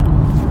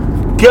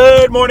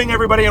Good morning,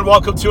 everybody, and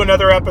welcome to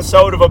another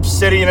episode of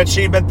Obsidian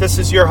Achievement. This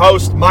is your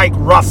host, Mike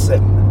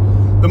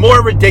Russin. The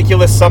more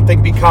ridiculous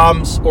something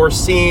becomes or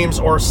seems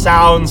or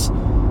sounds,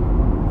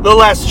 the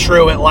less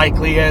true it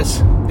likely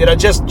is.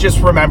 Just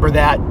remember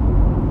that.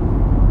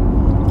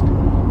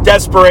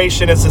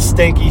 Desperation is a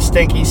stinky,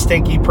 stinky,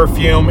 stinky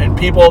perfume. And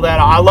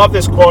I love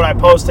this quote, I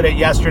posted it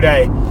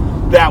yesterday,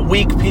 that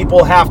weak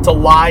people have to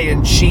lie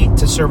and cheat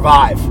to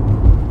survive.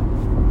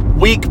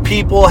 Weak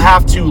people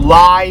have to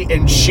lie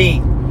and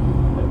cheat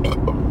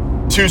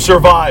to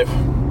survive.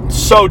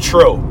 So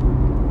true.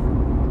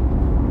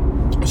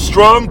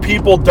 Strong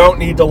people don't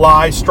need to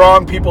lie.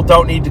 Strong people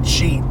don't need to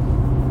cheat.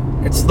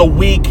 It's the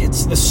weak,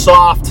 it's the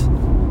soft,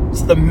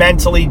 it's the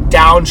mentally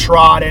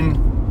downtrodden,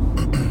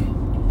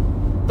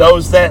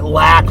 those that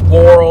lack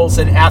morals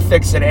and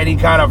ethics and any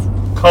kind of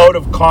code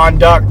of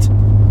conduct,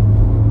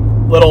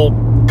 little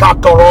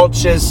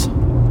cockroaches,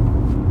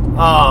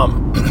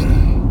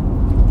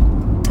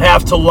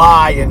 have to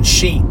lie and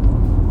cheat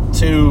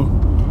to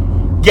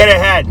get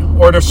ahead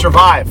or to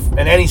survive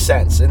in any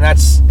sense. And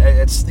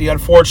it's the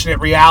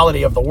unfortunate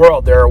reality of the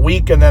world. There are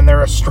weak and then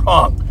there are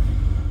strong.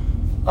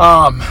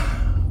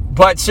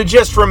 But so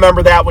just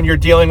remember that when you're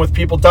dealing with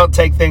people, don't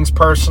take things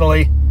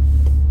personally.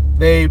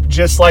 They,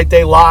 just like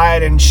they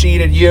lied and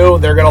cheated you,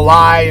 they're going to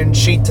lie and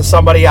cheat to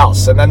somebody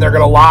else. And then they're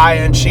going to lie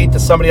and cheat to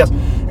somebody else.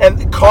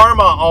 And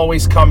karma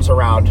always comes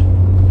around.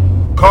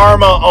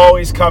 Karma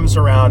always comes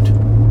around.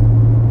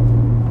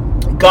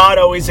 God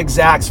always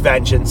exacts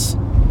vengeance.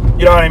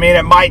 You know what I mean?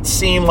 It might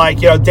seem like,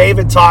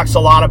 David talks a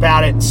lot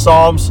about it in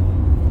Psalms,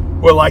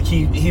 where like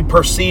he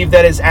perceived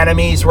that his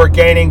enemies were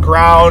gaining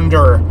ground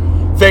or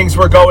things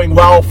were going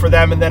well for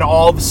them, and then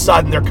all of a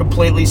sudden they're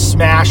completely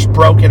smashed,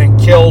 broken, and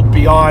killed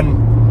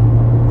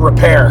beyond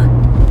repair.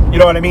 You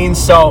know what I mean?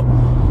 So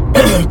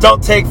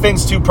don't take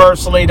things too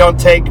personally. Don't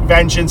take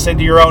vengeance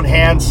into your own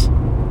hands.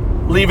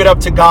 Leave it up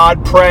to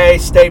God. Pray,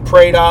 stay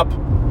prayed up,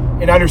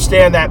 and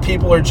understand that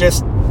people are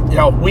just,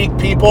 weak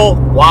people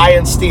lie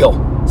and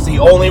steal. It's the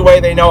only way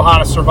they know how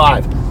to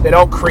survive. They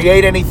don't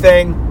create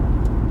anything.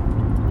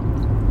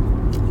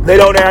 They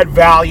don't add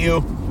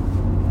value.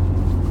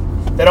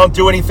 They don't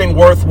do anything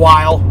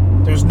worthwhile.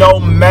 There's no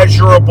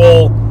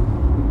measurable.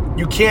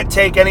 You can't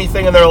take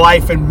anything in their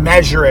life and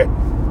measure it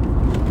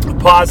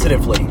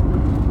positively.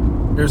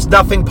 There's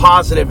nothing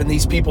positive in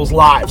these people's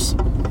lives.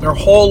 Their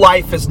whole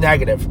life is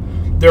negative.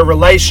 Their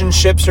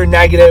relationships are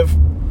negative.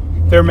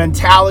 Their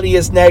mentality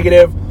is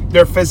negative.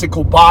 Their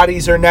physical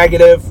bodies are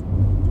negative.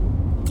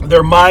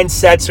 Their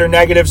mindsets are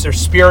negatives. Their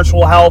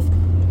spiritual health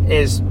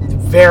is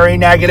very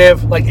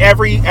negative. Like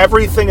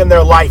everything in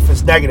their life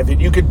is negative.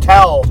 And you could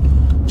tell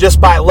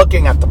just by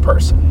looking at the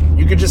person.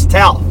 You could just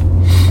tell.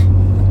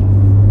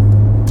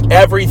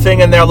 Everything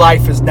in their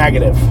life is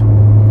negative.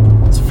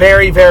 It's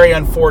very, very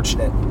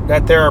unfortunate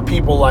that there are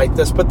people like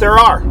this, but there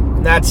are.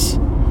 And that's,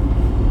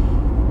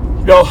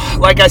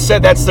 like I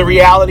said, that's the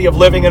reality of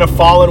living in a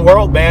fallen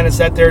world, man, is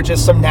that they're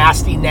just some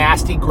nasty,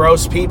 nasty,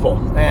 gross people.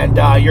 And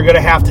you're going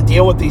to have to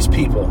deal with these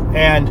people.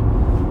 And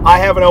I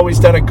haven't always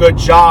done a good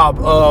job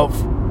of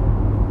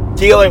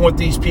dealing with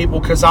these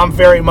people because I'm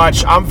very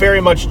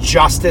much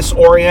justice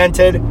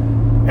oriented.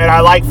 And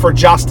I like for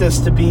justice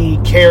to be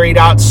carried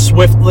out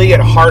swiftly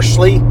and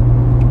harshly.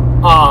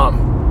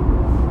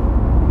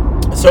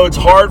 So it's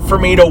hard for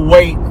me to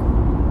wait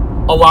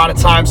a lot of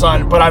times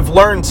but I've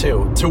learned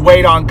to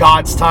wait on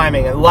God's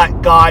timing and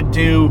let God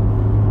do.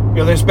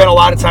 There's been a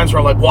lot of times where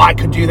I'm like, well, I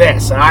could do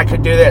this and I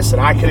could do this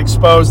and I could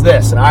expose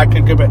this and I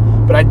could give it,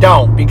 but I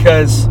don't,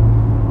 because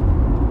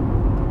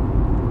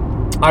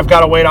I've got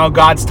to wait on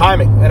God's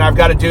timing and I've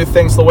got to do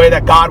things the way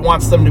that God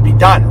wants them to be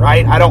done,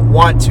 right? I don't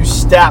want to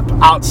step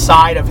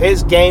outside of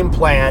his game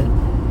plan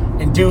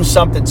and do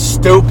something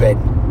stupid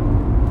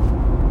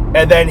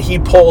and then he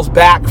pulls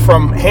back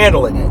from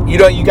handling it.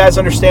 You guys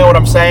understand what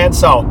I'm saying?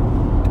 So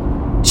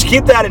just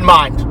keep that in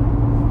mind.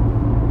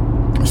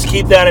 Just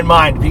keep that in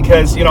mind,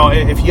 because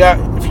if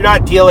you're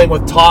not dealing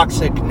with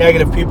toxic,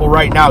 negative people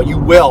right now, you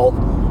will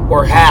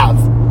or have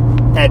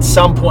at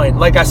some point.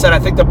 Like I said, I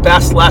think the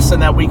best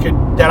lesson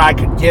that I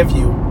could give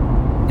you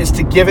is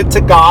to give it to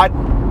God,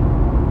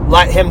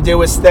 let him do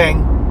his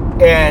thing,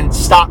 and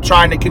stop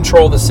trying to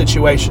control the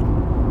situation.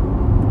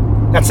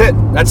 That's it.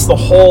 That's the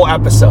whole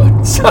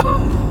episode. So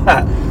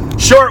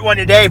short one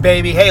today,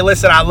 baby. Hey,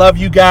 listen, I love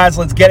you guys.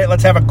 Let's get it.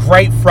 Let's have a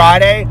great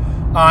Friday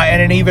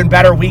and an even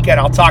better weekend.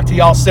 I'll talk to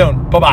y'all soon. Bye-bye.